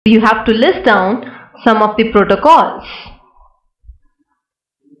You have to list down some of the protocols.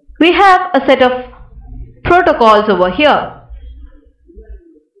 We have a set of protocols over here.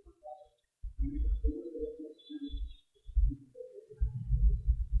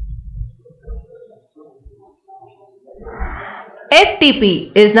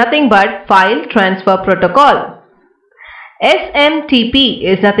 FTP is nothing but File Transfer Protocol. SMTP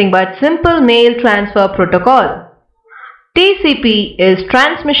is nothing but Simple Mail Transfer Protocol. TCP is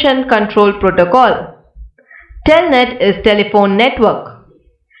Transmission Control Protocol. Telnet is Telephone Network.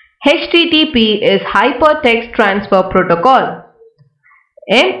 HTTP is Hypertext Transfer Protocol.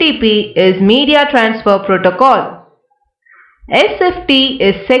 MTP is Media Transfer Protocol. SFT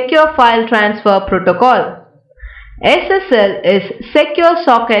is Secure File Transfer Protocol. SSL is Secure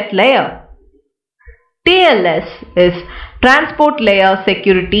Socket Layer. TLS is Transport Layer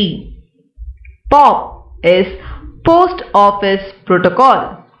Security. POP is Post Office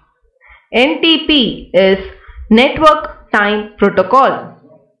Protocol. NTP is Network Time Protocol.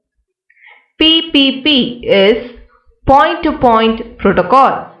 PPP is Point-to-Point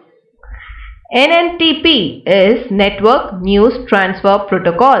Protocol. NNTP is Network News Transfer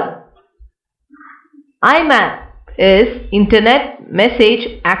Protocol. IMAP is Internet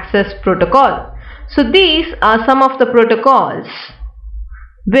Message Access Protocol. So these are some of the protocols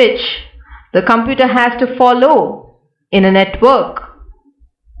which the computer has to follow in a network.